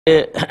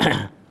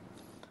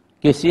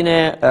کسی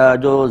نے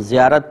جو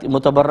زیارت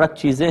متبرک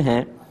چیزیں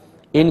ہیں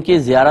ان کی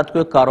زیارت کو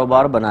ایک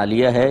کاروبار بنا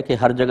لیا ہے کہ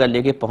ہر جگہ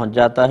لے کے پہنچ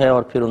جاتا ہے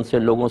اور پھر ان سے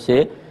لوگوں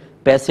سے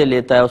پیسے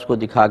لیتا ہے، اس کو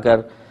دکھا کر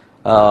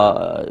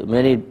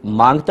یعنی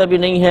مانگتا بھی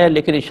نہیں ہے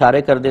لیکن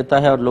اشارے کر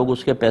دیتا ہے اور لوگ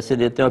اس کے پیسے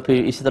دیتے ہیں اور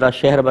پھر اسی طرح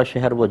شہر بہ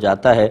شہر وہ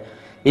جاتا ہے۔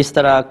 اس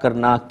طرح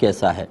کرنا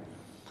کیسا ہے؟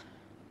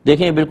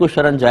 دیکھیں، یہ بالکل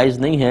شرعاً جائز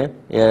نہیں ہے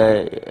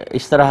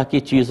اس طرح کی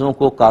چیزوں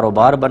کو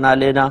کاروبار بنا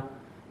لینا۔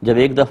 جب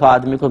ایک دفعہ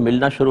آدمی کو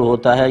ملنا شروع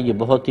ہوتا ہے یہ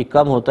بہت ہی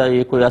کم ہوتا ہے،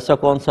 یہ کوئی ایسا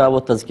کون سا وہ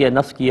تزکیہ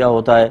نفس کیا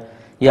ہوتا ہے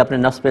یا اپنے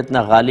نفس پہ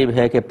اتنا غالب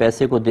ہے کہ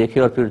پیسے کو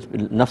دیکھے اور پھر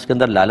نفس کے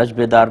اندر لالچ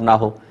بیدار نہ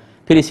ہو،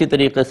 پھر اسی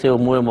طریقے سے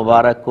امور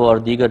مبارک کو اور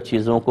دیگر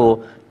چیزوں کو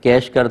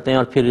کیش کرتے ہیں۔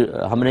 اور پھر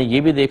ہم نے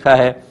یہ بھی دیکھا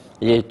ہے،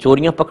 یہ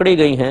چوریاں پکڑی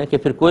گئی ہیں کہ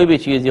پھر کوئی بھی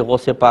چیز، یہ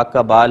غوث پاک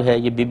کا بال ہے،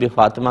 یہ بی بی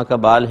فاطمہ کا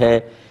بال ہے،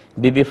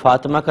 بی بی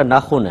فاطمہ کا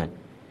ناخن ہے،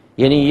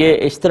 یعنی یہ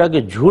اس طرح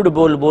کے جھوٹ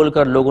بول بول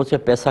کر لوگوں سے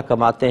پیسہ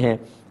کماتے ہیں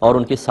اور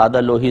ان کی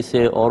سادہ لوہی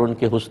سے اور ان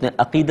کے حسن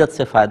عقیدت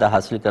سے فائدہ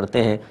حاصل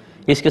کرتے ہیں۔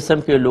 اس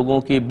قسم کے لوگوں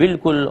کی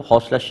بالکل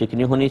حوصلہ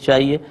شکنی ہونی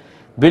چاہیے،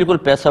 بالکل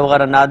پیسہ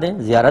وغیرہ نہ دیں،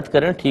 زیارت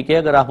کریں، ٹھیک ہے،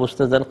 اگر آپ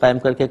حسن ظن قائم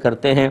کر کے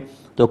کرتے ہیں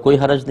تو کوئی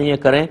حرج نہیں ہے،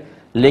 کریں،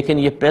 لیکن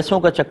یہ پیسوں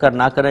کا چکر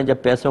نہ کریں۔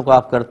 جب پیسوں کو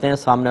آپ کرتے ہیں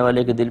سامنے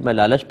والے کے دل میں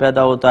لالچ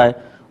پیدا ہوتا ہے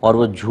اور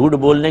وہ جھوٹ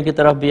بولنے کی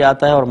طرف بھی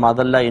آتا ہے اور معاذ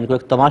اللہ ان کو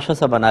ایک تماشا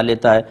سا بنا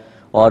لیتا ہے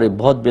اور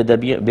بہت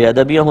بے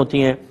ادبیاں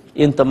ہوتی ہیں۔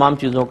 ان تمام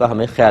چیزوں کا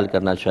ہمیں خیال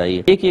کرنا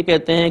چاہیے۔ ایک یہ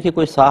کہتے ہیں کہ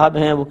کوئی صاحب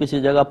ہیں، وہ کسی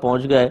جگہ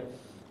پہنچ گئے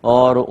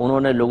اور انہوں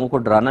نے لوگوں کو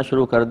ڈرانا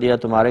شروع کر دیا،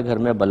 تمہارے گھر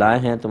میں بلائیں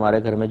ہیں،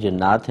 تمہارے گھر میں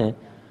جنات ہیں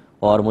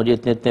اور مجھے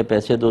اتنے اتنے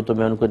پیسے دو تو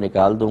میں ان کو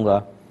نکال دوں گا۔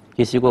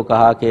 کسی کو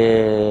کہا کہ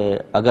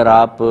اگر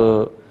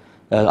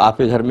آپ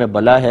کے گھر میں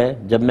بلا ہے،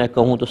 جب میں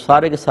کہوں تو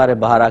سارے کے سارے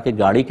باہر آ کے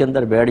گاڑی کے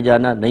اندر بیٹھ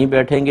جانا، نہیں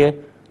بیٹھیں گے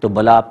تو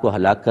بلا آپ کو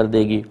ہلاک کر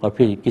دے گی، اور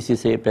پھر کسی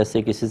سے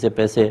پیسے کسی سے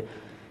پیسے۔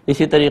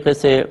 اسی طریقے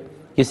سے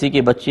کسی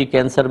کی بچی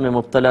کینسر میں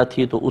مبتلا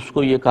تھی تو اس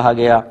کو یہ کہا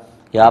گیا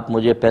کہ آپ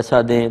مجھے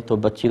پیسہ دیں تو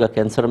بچی کا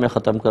کینسر میں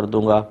ختم کر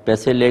دوں گا۔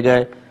 پیسے لے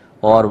گئے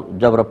اور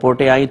جب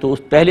رپورٹیں آئیں تو اس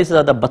پہلے سے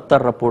زیادہ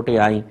بدتر رپورٹیں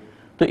آئیں۔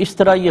 تو اس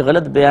طرح یہ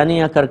غلط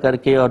بیانیاں کر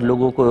کے اور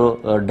لوگوں کو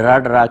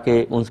ڈرا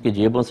کے ان کی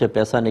جیبوں سے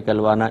پیسہ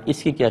نکلوانا،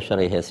 اس کی کیا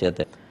شرعی حیثیت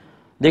ہے؟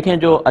 دیکھیں،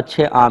 جو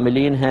اچھے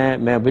عاملین ہیں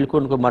میں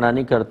بالکل ان کو منع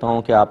نہیں کرتا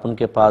ہوں کہ آپ ان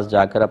کے پاس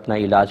جا کر اپنا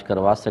علاج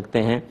کروا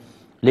سکتے ہیں،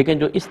 لیکن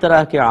جو اس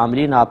طرح کے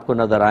عاملین آپ کو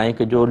نظر آئیں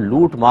کہ جو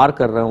لوٹ مار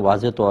کر رہے ہیں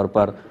واضح طور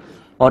پر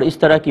اور اس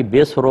طرح کی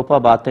بے سروپا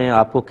باتیں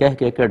آپ کو کہہ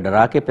کے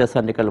ڈرا کے پیسہ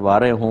نکلوا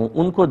رہے ہوں،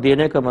 ان کو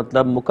دینے کا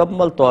مطلب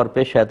مکمل طور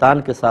پہ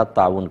شیطان کے ساتھ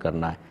تعاون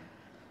کرنا ہے۔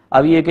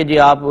 اب یہ کہ جی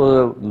آپ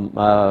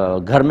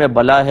گھر میں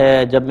بلا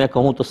ہے، جب میں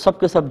کہوں تو سب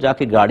کے سب جا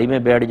کے گاڑی میں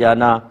بیٹھ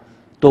جانا،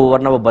 تو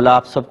ورنہ وہ بلا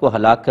آپ سب کو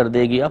ہلاک کر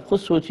دے گی۔ آپ خود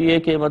سوچئے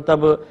کہ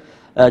مطلب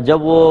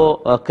جب وہ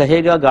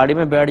کہے گا گاڑی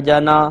میں بیٹھ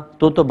جانا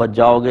تو بچ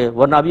جاؤ گے،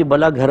 ورنہ ابھی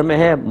بلا گھر میں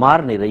ہے، مار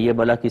نہیں رہی ہے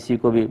بلا کسی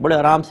کو بھی، بڑے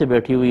آرام سے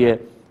بیٹھی ہوئی ہے۔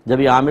 جب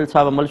یہ عامل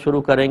صاحب عمل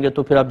شروع کریں گے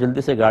تو پھر آپ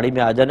جلدی سے گاڑی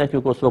میں آ جانا،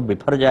 کیونکہ اس وقت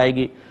بپھر جائے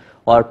گی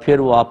اور پھر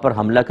وہ آپ پر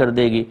حملہ کر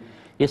دے گی۔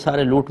 یہ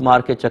سارے لوٹ مار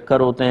کے چکر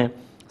ہوتے ہیں۔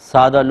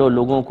 سادہ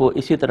لوگوں کو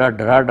اسی طرح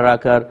ڈرا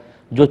کر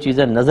جو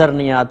چیزیں نظر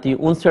نہیں آتی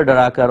ان سے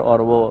ڈرا کر اور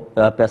وہ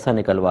پیسہ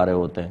نکلوا رہے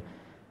ہوتے ہیں۔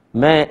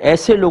 میں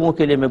ایسے لوگوں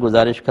کے لیے میں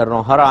گزارش کر رہا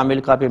ہوں، ہر عامل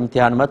کا آپ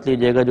امتحان مت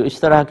لیجئے گا جو اس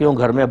طرح کیوں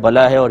گھر میں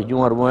بلا ہے اور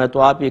یوں اور وہ ہے،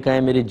 تو آپ یہ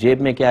کہیں میری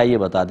جیب میں کیا ہے یہ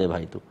بتا دے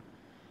بھائی، تو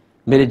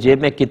میری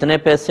جیب میں کتنے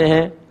پیسے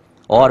ہیں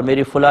اور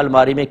میری فلاں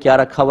الماری میں کیا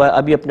رکھا ہوا ہے،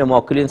 ابھی اپنے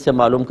موکلین سے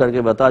معلوم کر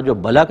کے بتا۔ جو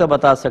بھلا کا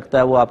بتا سکتا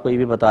ہے وہ آپ کو یہ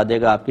بھی بتا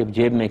دے گا آپ کی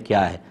جیب میں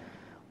کیا ہے،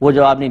 وہ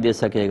جواب نہیں دے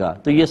سکے گا۔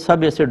 تو یہ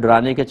سب ایسے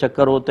ڈرانے کے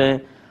چکر ہوتے ہیں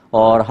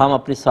اور ہم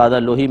اپنی سادہ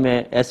لوہی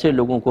میں ایسے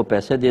لوگوں کو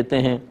پیسے دیتے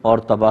ہیں اور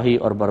تباہی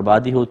اور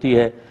بربادی ہوتی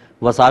ہے،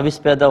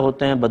 وساوس پیدا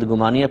ہوتے ہیں،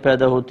 بدگمانیاں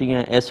پیدا ہوتی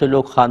ہیں، ایسے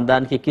لوگ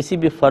خاندان کے کسی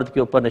بھی فرد کے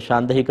اوپر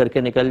نشاندہی کر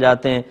کے نکل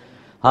جاتے ہیں۔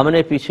 ہم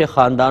نے پیچھے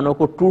خاندانوں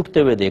کو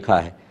ٹوٹتے ہوئے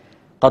دیکھا ہے۔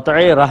 قطع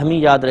رحمی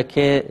یاد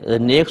رکھیں،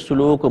 نیک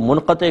سلوک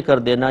منقطع کر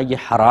دینا یہ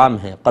حرام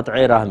ہے، قطع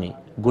رحمی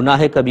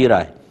گناہ کبیرہ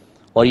ہے،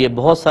 اور یہ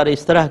بہت سارے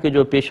اس طرح کے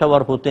جو پیشہ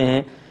ور ہوتے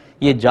ہیں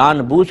یہ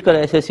جان بوجھ کر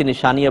ایسی ایسی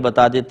نشانیاں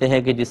بتا دیتے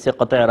ہیں کہ جس سے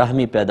قطع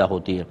رحمی پیدا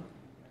ہوتی ہے۔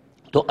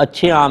 تو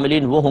اچھے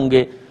عاملین وہ ہوں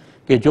گے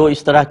کہ جو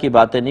اس طرح کی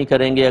باتیں نہیں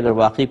کریں گے، اگر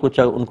واقعی کچھ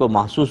ان کو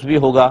محسوس بھی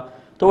ہوگا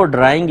تو وہ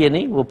ڈرائیں گے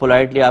نہیں، وہ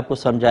پولائٹلی آپ کو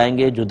سمجھائیں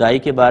گے، جدائی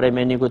کے بارے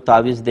میں نہیں کوئی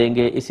تعویذ دیں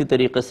گے، اسی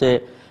طریقے سے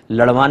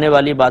لڑوانے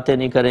والی باتیں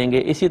نہیں کریں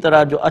گے۔ اسی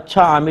طرح جو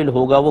اچھا عامل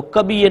ہوگا وہ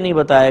کبھی یہ نہیں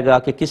بتائے گا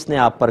کہ کس نے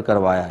آپ پر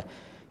کروایا ہے،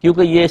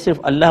 کیونکہ یہ صرف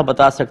اللہ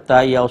بتا سکتا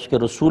ہے یا اس کے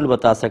رسول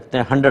بتا سکتے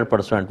ہیں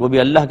 100%، وہ بھی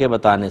اللہ کے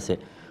بتانے سے،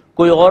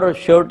 کوئی اور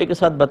شیورٹی کے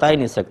ساتھ بتا ہی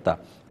نہیں سکتا۔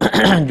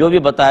 جو بھی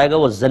بتائے گا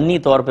وہ ظنی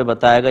طور پہ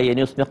بتائے گا،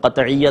 یعنی اس میں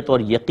قطعیت اور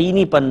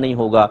یقینی پن نہیں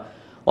ہوگا،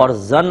 اور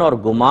ظن اور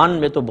گمان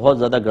میں تو بہت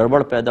زیادہ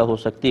گڑبڑ پیدا ہو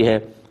سکتی ہے۔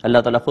 اللہ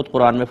تعالیٰ خود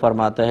قرآن میں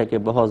فرماتا ہے کہ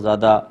بہت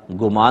زیادہ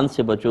گمان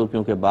سے بچو،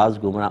 کیونکہ بعض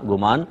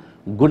گمان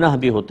گناہ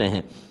بھی ہوتے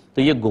ہیں۔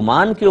 تو یہ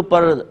گمان کے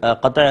اوپر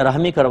قطع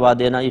رحمی کروا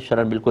دینا یہ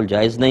شرعاً بالکل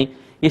جائز نہیں۔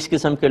 اس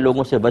قسم کے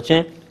لوگوں سے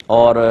بچیں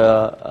اور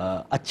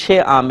اچھے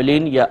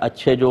عاملین یا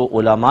اچھے جو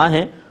علماء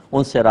ہیں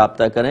ان سے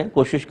رابطہ کریں،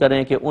 کوشش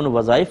کریں کہ ان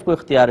وظائف کو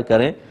اختیار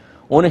کریں،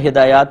 ان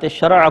ہدایات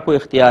شرع کو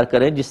اختیار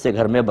کریں جس سے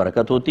گھر میں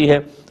برکت ہوتی ہے۔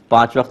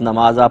 5 وقت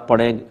نماز آپ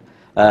پڑھیں،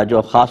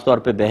 جو خاص طور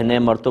پہ بہنیں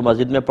مرد تو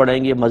مسجد میں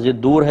پڑھیں گی،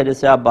 مسجد دور ہے،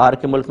 جیسے آپ باہر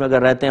کے ملک میں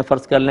اگر رہتے ہیں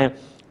فرض کر لیں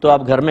تو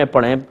آپ گھر میں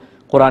پڑھیں،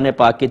 قرآن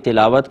پاک کی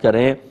تلاوت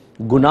کریں،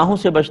 گناہوں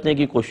سے بچنے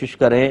کی کوشش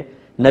کریں،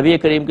 نبی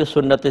کریم کی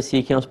سنتیں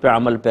سیکھیں، اس پہ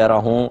عمل پیرا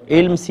ہوں،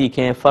 علم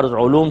سیکھیں، فرض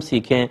علوم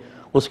سیکھیں،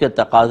 اس کے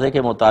تقاضے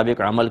کے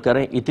مطابق عمل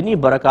کریں، اتنی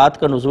برکات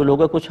کا نزول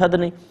ہوگا کچھ حد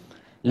نہیں۔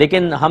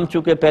 لیکن ہم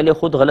چونکہ پہلے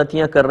خود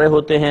غلطیاں کر رہے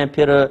ہوتے ہیں،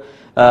 پھر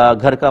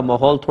گھر کا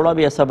ماحول تھوڑا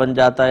بھی ایسا بن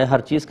جاتا ہے، ہر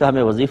چیز کا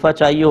ہمیں وظیفہ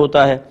چاہیے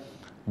ہوتا ہے،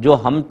 جو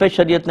ہم پہ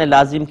شریعت نے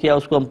لازم کیا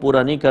اس کو ہم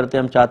پورا نہیں کرتے،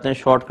 ہم چاہتے ہیں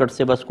شارٹ کٹ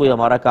سے بس کوئی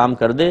ہمارا کام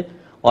کر دے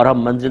اور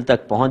ہم منزل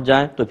تک پہنچ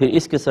جائیں، تو پھر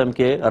اس قسم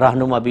کے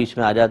رہنما بیچ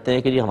میں آ جاتے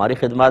ہیں کہ جی ہماری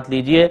خدمات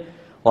لیجئے،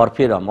 اور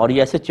پھر اور یہ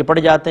ایسے چپٹ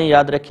جاتے ہیں،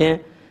 یاد رکھیں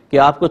کہ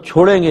آپ کو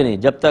چھوڑیں گے نہیں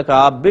جب تک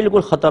آپ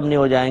بالکل ختم نہیں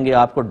ہو جائیں گے،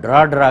 آپ کو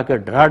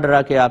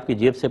ڈرا کے آپ کی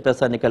جیب سے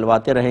پیسہ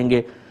نکلواتے رہیں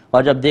گے،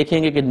 اور جب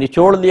دیکھیں گے کہ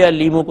نچوڑ لیا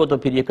لیموں کو تو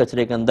پھر یہ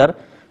کچرے کے اندر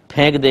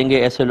پھینک دیں گے۔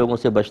 ایسے لوگوں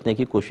سے بچنے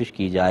کی کوشش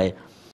کی جائے۔